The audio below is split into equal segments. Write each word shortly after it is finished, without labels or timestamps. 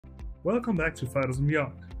Welcome back to Vitals and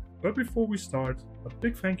Beyond. But before we start, a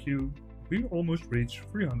big thank you. We almost reached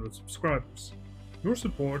 300 subscribers. Your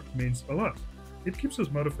support means a lot. It keeps us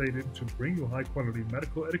motivated to bring you high quality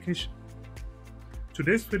medical education.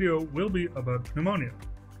 Today's video will be about pneumonia,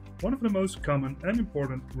 one of the most common and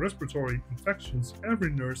important respiratory infections every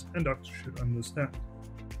nurse and doctor should understand.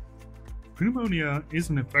 Pneumonia is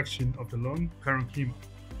an infection of the lung parenchyma,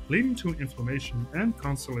 leading to inflammation and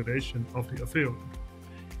consolidation of the alveoli.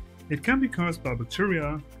 It can be caused by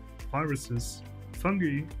bacteria, viruses,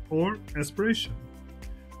 fungi, or aspiration.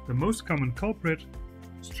 The most common culprit,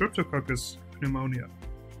 Streptococcus pneumonia.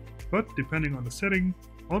 But depending on the setting,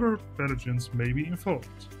 other pathogens may be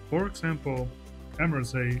involved. For example,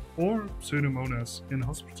 MRSA or Pseudomonas in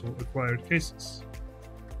hospital-acquired cases.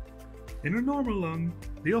 In a normal lung,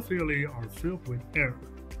 the alveoli are filled with air.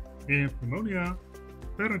 In pneumonia,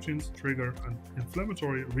 pathogens trigger an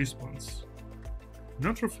inflammatory response.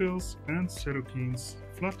 Neutrophils and cytokines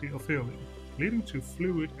flood the alveoli, leading to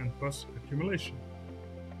fluid and pus accumulation.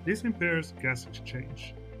 This impairs gas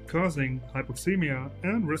exchange, causing hypoxemia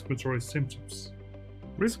and respiratory symptoms.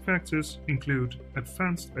 Risk factors include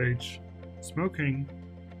advanced age, smoking,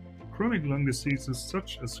 chronic lung diseases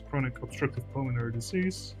such as chronic obstructive pulmonary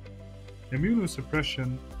disease,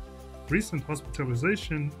 immunosuppression, recent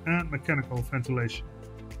hospitalization, and mechanical ventilation.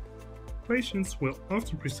 Patients will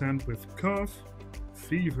often present with cough,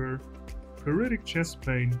 fever, pleuritic chest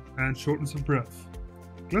pain, and shortness of breath.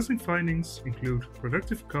 Glassing findings include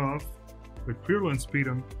productive cough with purulent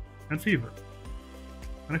sputum and fever.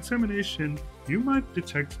 On examination, you might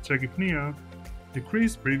detect tachypnea,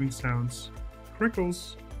 decreased breathing sounds,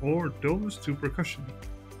 crickles, or dullness to percussion.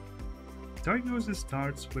 Diagnosis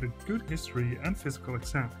starts with a good history and physical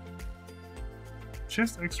exam.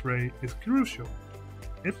 Chest X-ray is crucial.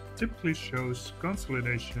 It typically shows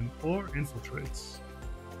consolidation or infiltrates.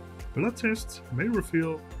 Blood tests may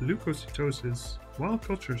reveal leukocytosis, while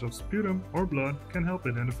cultures of sputum or blood can help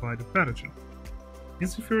identify the pathogen. In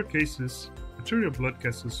severe cases, arterial blood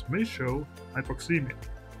gases may show hypoxemia.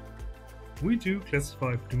 We do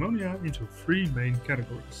classify pneumonia into three main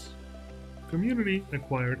categories.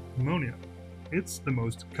 Community-acquired pneumonia. It's the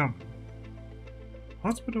most common.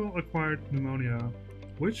 Hospital-acquired pneumonia,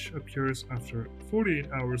 which occurs after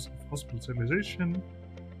 48 hours of hospitalization,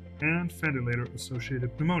 and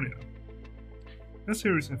ventilator-associated pneumonia, a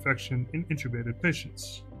serious infection in intubated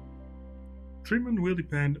patients. Treatment will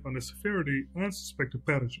depend on the severity and suspected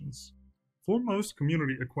pathogens. For most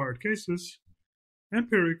community-acquired cases,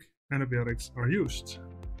 empiric antibiotics are used.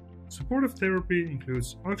 Supportive therapy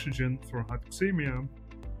includes oxygen for hypoxemia,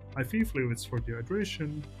 IV fluids for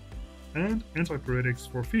dehydration, and antipyretics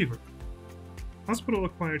for fever.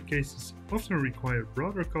 Hospital-acquired cases often require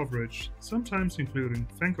broader coverage, sometimes including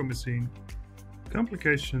vancomycin.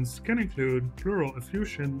 Complications can include pleural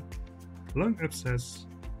effusion, lung abscess,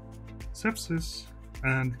 sepsis,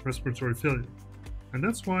 and respiratory failure. And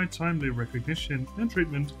that's why timely recognition and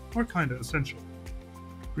treatment are kinda essential.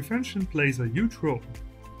 Prevention plays a huge role.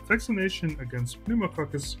 Vaccination against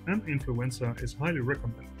pneumococcus and influenza is highly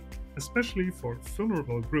recommended, especially for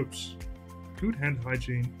vulnerable groups. Good hand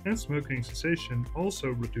hygiene and smoking cessation also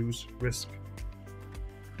reduce risk.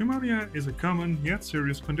 Pneumonia is a common yet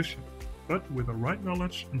serious condition, but with the right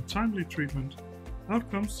knowledge and timely treatment,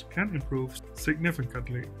 outcomes can improve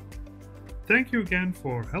significantly. Thank you again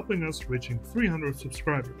for helping us reaching 300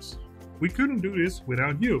 subscribers. We couldn't do this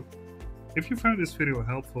without you. If you found this video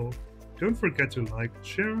helpful, don't forget to like,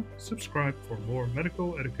 share, subscribe for more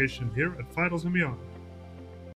medical education here at Vitals and Beyond.